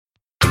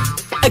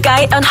a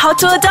guide on how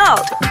to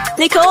adult.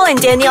 Nicole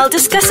and Danielle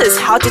discusses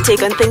how to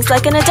take on things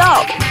like an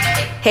adult.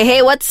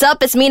 Hey, what's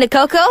up? It's me,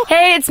 Nikoko.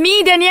 Hey, it's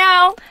me,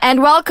 Danielle.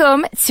 And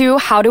welcome to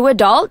How to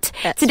Adult.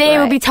 Today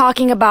we'll be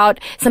talking about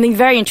something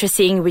very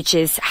interesting, which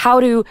is how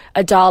to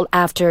adult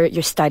after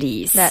your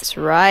studies. That's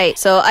right.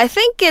 So I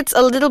think it's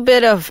a little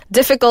bit of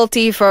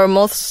difficulty for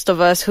most of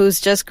us who's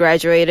just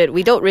graduated.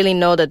 We don't really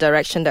know the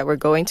direction that we're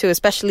going to,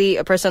 especially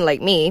a person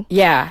like me.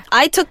 Yeah.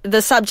 I took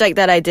the subject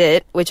that I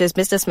did, which is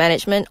business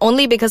management,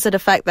 only because of the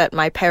fact that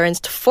my parents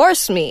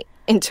forced me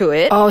into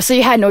it. Oh, so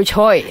you had no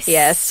choice.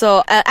 Yes.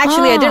 So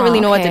actually, I didn't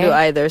really know what to do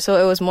okay. either.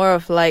 So it was more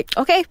of like,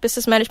 okay,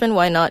 business management,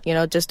 why not?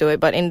 Just do it.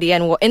 But in the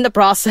end, in the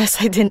process,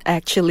 I didn't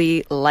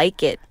actually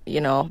like it,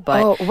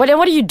 But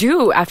what do you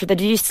do after that?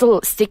 Did you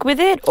still stick with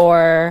it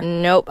or?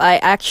 Nope. I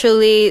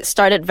actually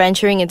started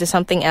venturing into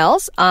something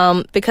else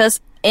because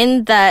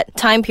in that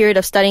time period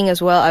of studying as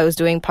well, I was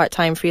doing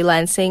part-time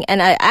freelancing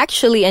and I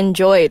actually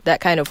enjoyed that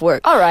kind of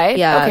work. All right.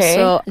 Yeah. Okay.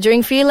 So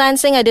during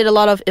freelancing, I did a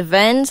lot of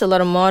events, a lot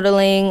of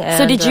modeling. And,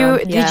 so did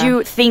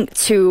you think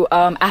to,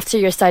 after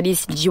your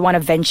studies, did you want to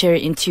venture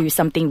into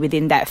something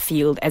within that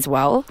field as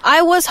well?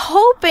 I was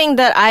hoping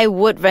that I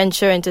would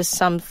venture into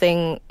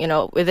something,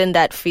 within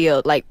that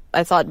field. Like,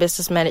 I thought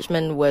business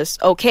management was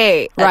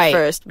okay at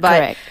first, but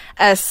Correct.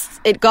 as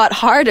it got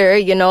harder,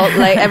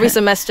 like every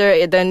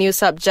semester, the new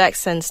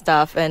subjects and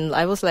stuff, and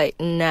I was like,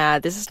 nah,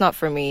 this is not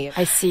for me.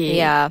 I see.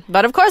 Yeah.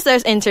 But of course,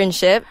 there's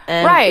internship,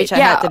 which I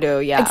had to do,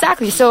 yeah.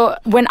 Exactly. So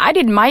when I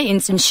did my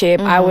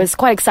internship, I was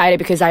quite excited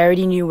because I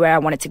already knew where I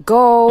wanted to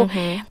go.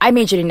 I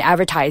majored in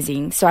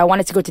advertising, so I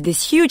wanted to go to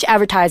this huge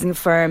advertising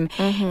firm,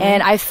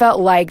 and I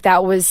felt like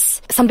that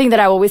was something that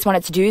I always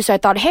wanted to do, so I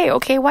thought, hey,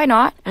 okay, why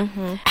not?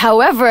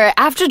 However,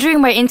 after during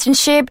my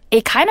internship,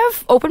 it kind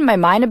of opened my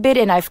mind a bit,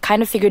 and I've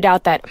kind of figured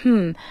out that,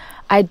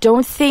 I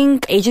don't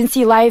think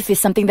agency life is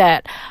something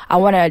that I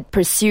want to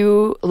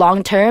pursue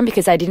long term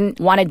because I didn't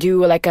want to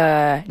do like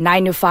a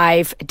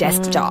 9-to-5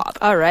 desk job.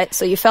 All right.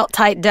 So you felt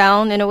tied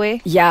down in a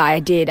way? Yeah, I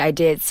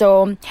did.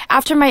 So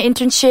after my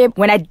internship,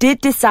 when I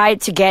did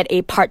decide to get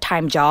a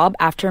part-time job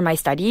after my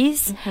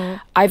studies,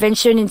 I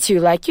ventured into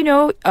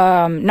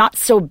not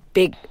so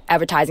big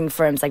advertising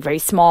firms, like very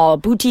small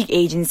boutique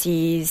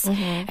agencies.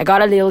 I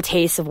got a little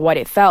taste of what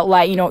it felt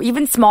like,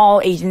 even small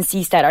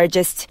agencies that are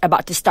just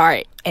about to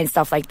start and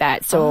stuff like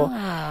that. So,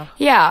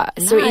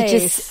 so it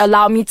just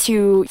allowed me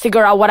to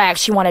figure out what I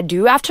actually want to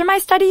do after my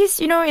studies,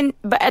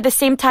 but at the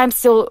same time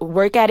still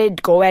work at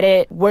it, go at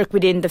it, work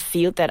within the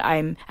field that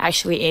I'm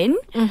actually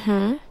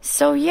in.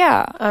 So,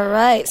 yeah. All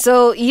right.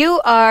 So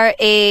you are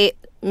a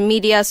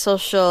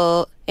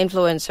social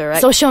influencer,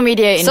 right? Social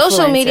media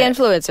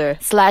influencer.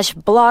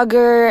 /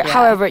 blogger. Yeah.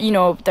 However,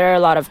 there are a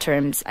lot of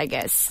terms, I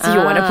guess, you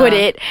want to put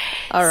it.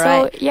 All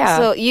right. So, yeah.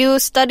 So you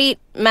studied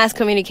mass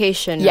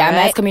communication, Yeah, right?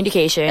 mass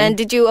communication. And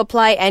did you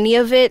apply any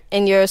of it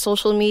in your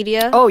social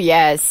media? Oh,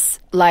 yes.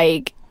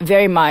 Like,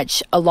 very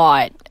much, a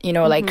lot.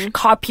 Like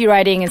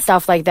copywriting and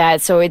stuff like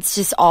that. So it's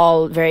just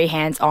all very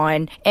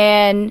hands-on.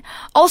 And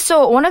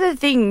also, one of the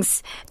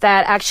things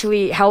that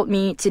actually helped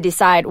me to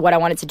decide what I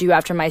wanted to do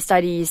after my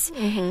studies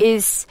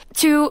is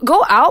to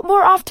go out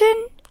more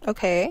often.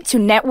 Okay. To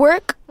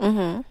network.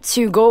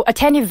 To go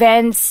attend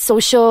events,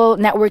 social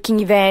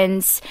networking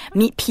events,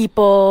 meet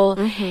people.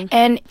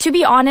 And to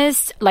be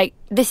honest, like,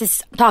 this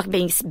is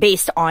talking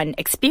based on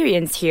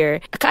experience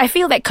here. I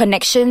feel that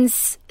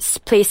connections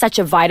play such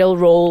a vital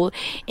role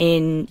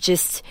in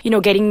just,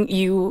 getting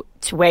you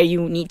to where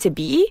you need to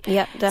be.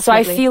 Yeah, definitely. So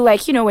I feel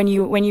like, when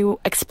you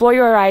explore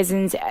your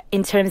horizons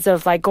in terms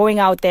of like going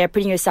out there,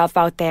 putting yourself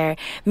out there,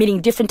 meeting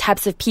different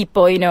types of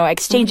people,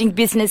 exchanging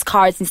business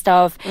cards and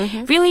stuff,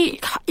 really,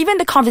 even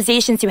the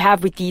conversations you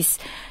have with these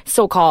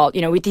so-called,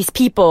 with these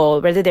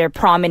people, whether they're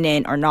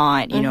prominent or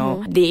not,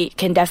 they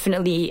can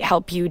definitely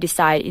help you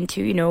decide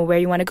into, where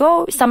you want to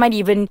go. Some might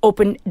even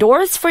open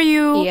doors for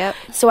you. Yep.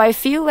 So I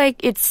feel like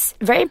it's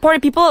very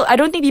important. I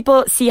don't think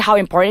people see how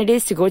important it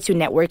is to go to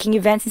networking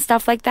events and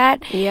stuff like that.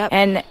 Yep.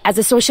 And as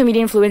a social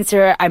media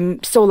influencer,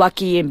 I'm so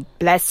lucky and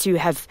blessed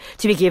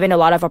to be given a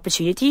lot of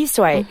opportunities.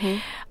 So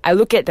I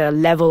look at the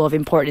level of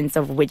importance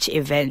of which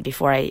event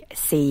before I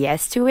say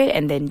yes to it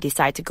and then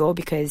decide to go,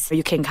 because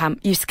you can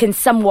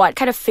somewhat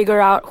kind of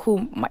figure out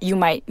who you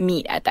might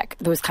meet at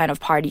those kind of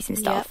parties and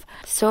stuff.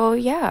 Yep. So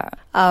yeah.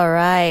 All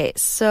right.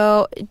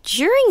 So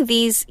during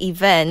these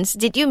events,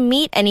 did you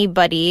meet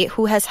anybody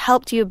who has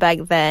helped you back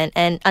then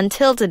and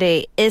until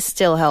today is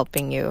still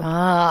helping you?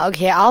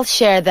 Okay. I'll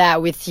share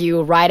that with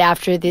you right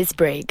after this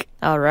break.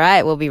 All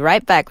right. We'll be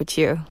right back with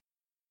you.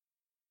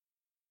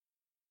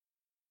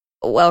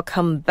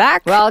 Welcome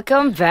back.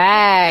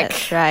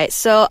 That's right.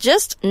 So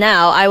just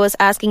now, I was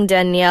asking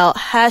Danielle,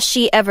 has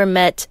she ever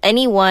met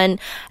anyone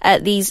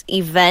at these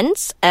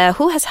events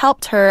who has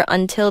helped her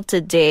until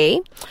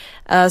today?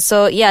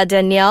 So yeah,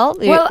 Danielle.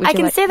 Well, I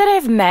can say that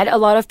I've met a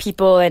lot of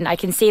people, and I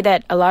can say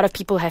that a lot of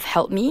people have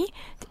helped me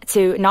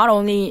to not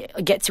only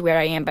get to where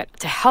I am, but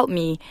to help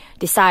me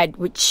decide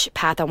which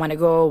path I want to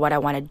go, what I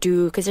want to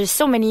do. Because there's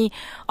so many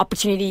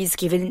opportunities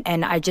given,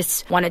 and I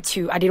didn't want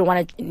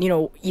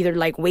to, either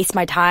like waste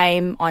my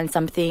time on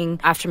something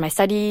after my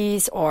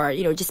studies, or,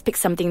 just pick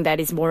something that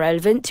is more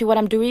relevant to what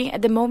I'm doing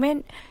at the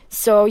moment.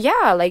 So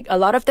yeah, like a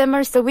lot of them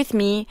are still with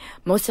me.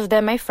 Most of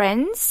them my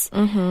friends.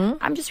 Mm-hmm.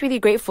 I'm just really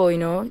grateful,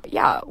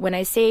 Yeah, when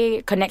I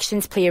say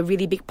connections play a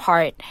really big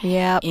part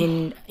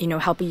in,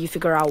 helping you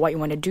figure out what you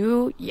want to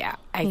do. Yeah,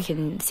 I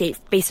can say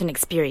based on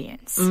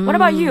experience. What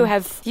about you?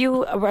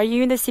 Were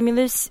you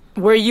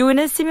in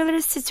a similar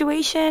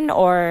situation,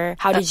 or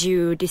how did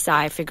you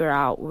figure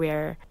out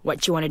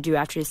what you want to do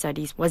after your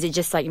studies? Was it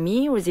just like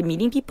me? Was it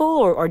meeting people,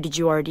 or did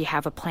you already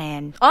have a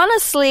plan?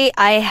 Honestly,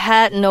 I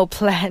had no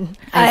plan.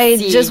 I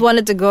just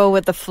wanted to go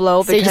with the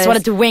flow. So you just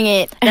wanted to wing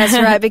it. That's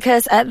right,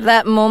 because at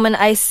that moment,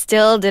 I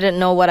still didn't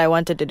know what I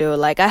wanted to do.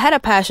 Like, I had a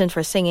passion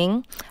for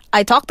singing.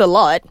 I talked a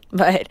lot,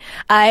 but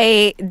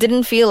I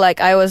didn't feel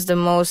like I was the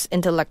most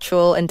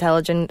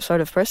intelligent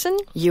sort of person.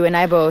 You and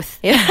I both.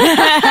 Yeah.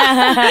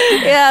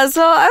 Yeah,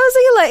 so I was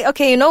thinking like,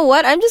 okay, you know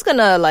what? I'm just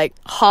gonna like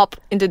hop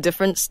into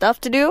different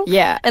stuff to do.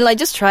 Yeah. And like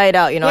just try it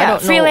out, Yeah, I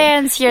don't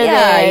freelance know. here,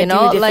 there, do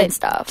different like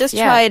stuff. Just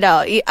try it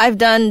out. I've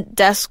done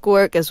desk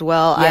work as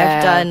well. Yeah.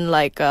 I've done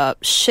like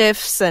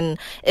shifts and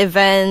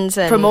events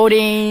and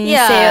promoting,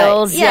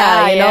 sales.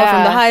 Yeah,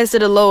 from the highest to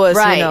the lowest,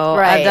 Right.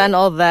 I've done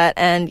all that,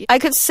 and I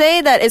could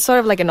say that it's sort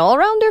of like an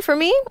all-rounder for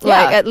me.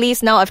 Yeah. Like, at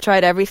least now I've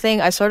tried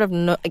everything. I sort of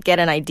get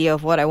an idea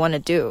of what I want to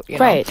do.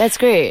 Right, that's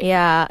great.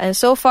 Yeah, and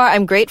so far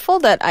I'm grateful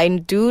that I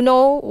do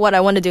know what I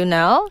want to do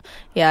now.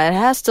 Yeah, it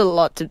has still a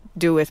lot to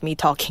do with me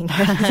talking.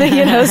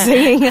 Singing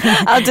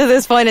up to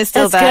this point is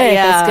still That's bad. good.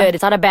 Yeah. That's good.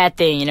 It's not a bad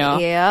thing,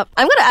 Yeah.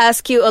 I'm going to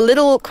ask you a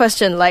little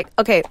question. Like,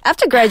 okay,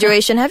 after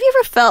graduation, have you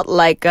ever felt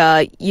like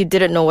you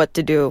didn't know what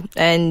to do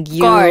and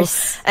you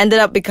ended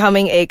up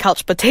becoming a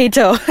couch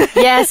potato?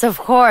 Yes, of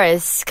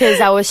course.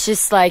 Because I was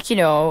just like,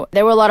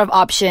 there were a lot of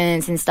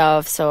options and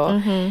stuff. So,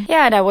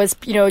 yeah, and I was,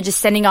 just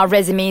sending out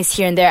resumes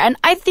here and there. And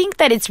I think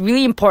that it's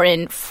really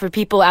important for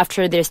people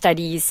after their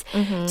studies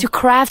to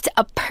craft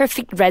a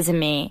perfect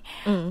resume.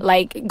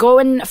 Like, go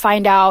and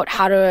find out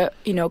how to,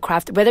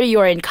 craft, whether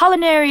you're in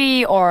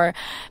culinary or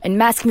in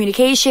mass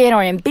communication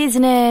or in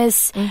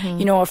business,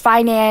 or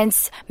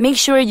finance. Make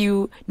sure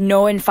you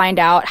know and find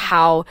out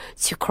how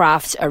to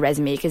craft a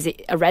resume, because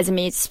a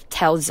resume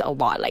tells a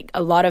lot. Like,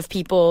 a lot of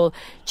people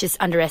just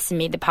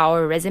underestimate the power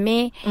of a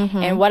resume.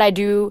 And what I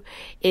do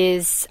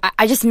is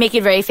I just make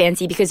it very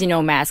fancy because,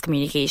 mass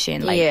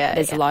communication, like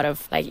there's a lot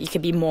of, like, you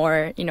could be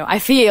more, I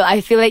feel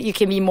like you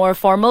can be more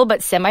formal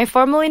but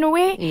semi-formal in a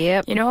way.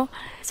 Yep.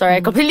 Sorry,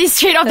 I completely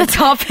strayed off the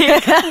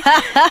topic.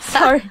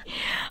 Sorry.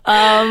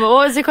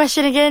 What was the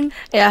question again?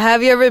 Yeah,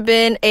 have you ever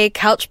been a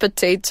couch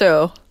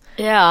potato?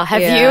 Yeah,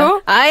 have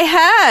you? I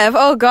have.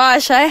 Oh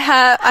gosh, I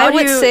have. I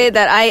would say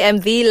that I am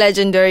the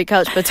legendary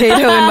couch potato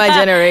in my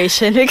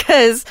generation,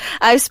 because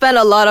I've spent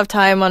a lot of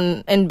time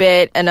in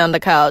bed and on the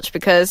couch,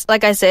 because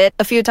like I said,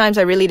 a few times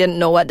I really didn't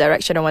know what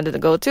direction I wanted to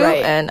go to,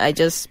 and I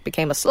just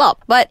became a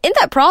slop. But in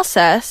that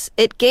process,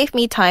 it gave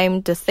me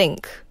time to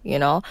think.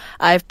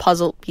 I've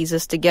puzzled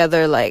pieces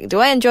together, like, do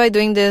I enjoy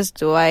doing this?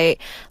 Do I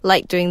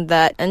like doing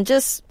that? And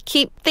just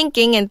keep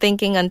thinking and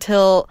thinking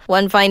until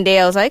one fine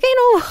day I was like,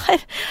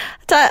 what?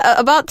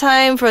 About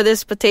time for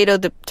this potato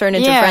to turn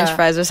into French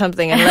fries or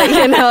something. And like,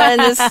 and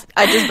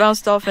I just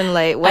bounced off and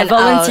like went out.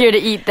 I volunteer to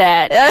eat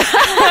that.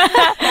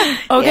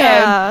 Okay.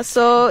 Yeah.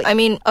 So, I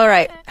mean, all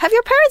right. Have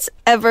your parents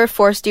ever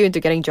forced you into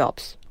getting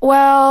jobs?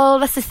 Well,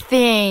 that's the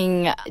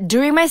thing.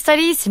 During my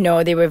studies,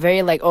 no, they were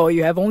very like, oh,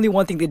 you have only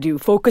one thing to do.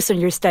 Focus on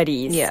your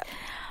studies. Yeah.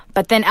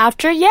 But then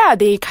after,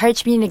 they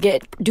encouraged me to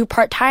do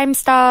part-time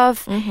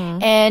stuff.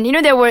 And,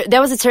 there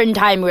was a certain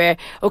time where,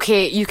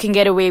 okay, you can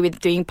get away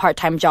with doing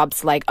part-time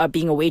jobs like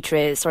being a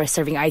waitress or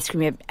serving ice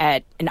cream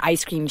at an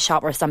ice cream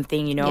shop or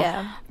something,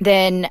 Yeah.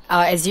 Then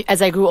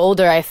as I grew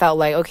older, I felt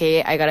like,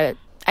 okay, I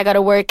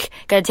gotta work,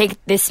 gotta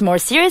take this more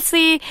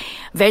seriously,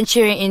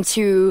 venture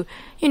into,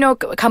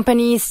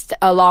 companies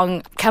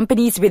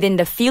within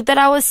the field that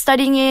I was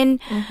studying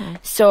in.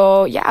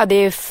 So yeah,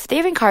 they've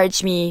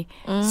encouraged me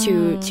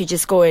to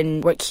just go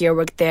and work here,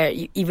 work there,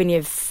 even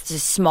if it's a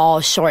small,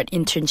 short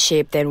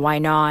internship, then why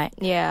not?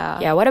 Yeah.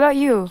 Yeah, what about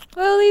you?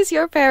 Well, at least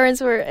your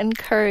parents were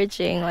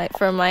encouraging. Like,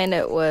 for mine,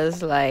 it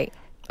was like,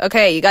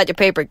 okay, you got your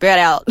paper, get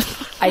out.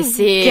 I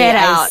see. Get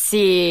out. I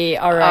see.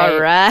 All right. All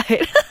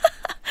right.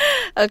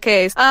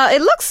 Okay,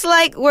 it looks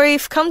like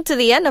we've come to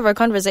the end of our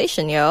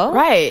conversation, yo.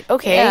 Right,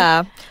 okay.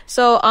 Yeah.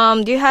 So,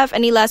 do you have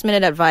any last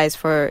minute advice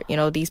for,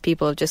 these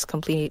people who just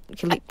completed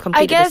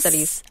their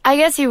studies? I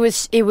guess it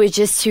was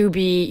just to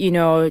be,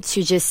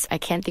 I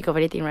can't think of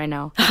anything right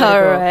now.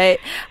 All right.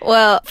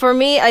 Well, for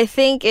me, I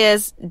think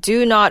is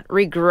do not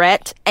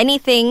regret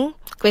anything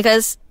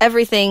because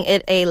everything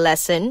is a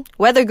lesson,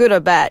 whether good or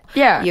bad.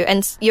 Yeah.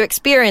 You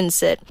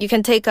experience it. You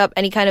can take up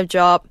any kind of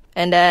job,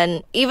 and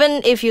then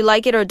even if you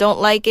like it or don't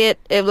like it,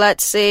 if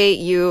let's say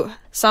you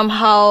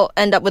somehow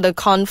end up with a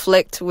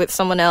conflict with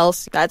someone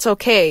else, that's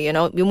okay,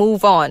 you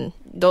move on.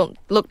 Don't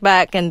look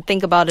back and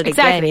think about it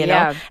again,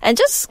 yeah. And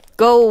just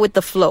go with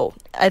the flow.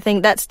 I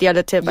think that's the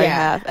other tip I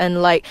have.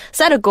 And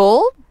set a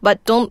goal,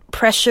 but don't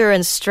pressure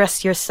and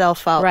stress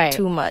yourself out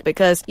too much,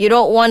 because you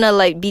don't want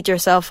to beat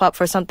yourself up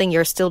for something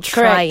you're still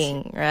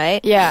trying, right?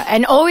 Yeah,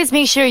 and always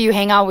make sure you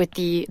hang out with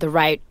the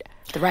right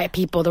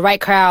people, the right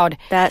crowd.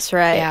 That's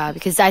right. Yeah,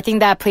 because I think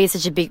that plays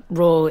such a big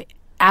role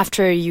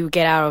after you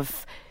get out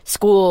of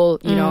school,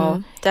 you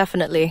know.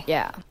 Definitely.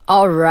 Yeah.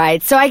 All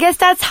right. So I guess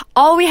that's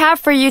all we have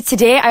for you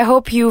today. I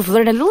hope you've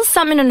learned a little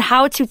something on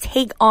how to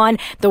take on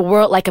the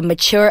world like a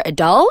mature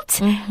adult.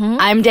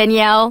 I'm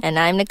Danielle. And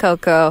I'm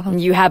Nikoko. And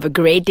you have a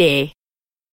great day.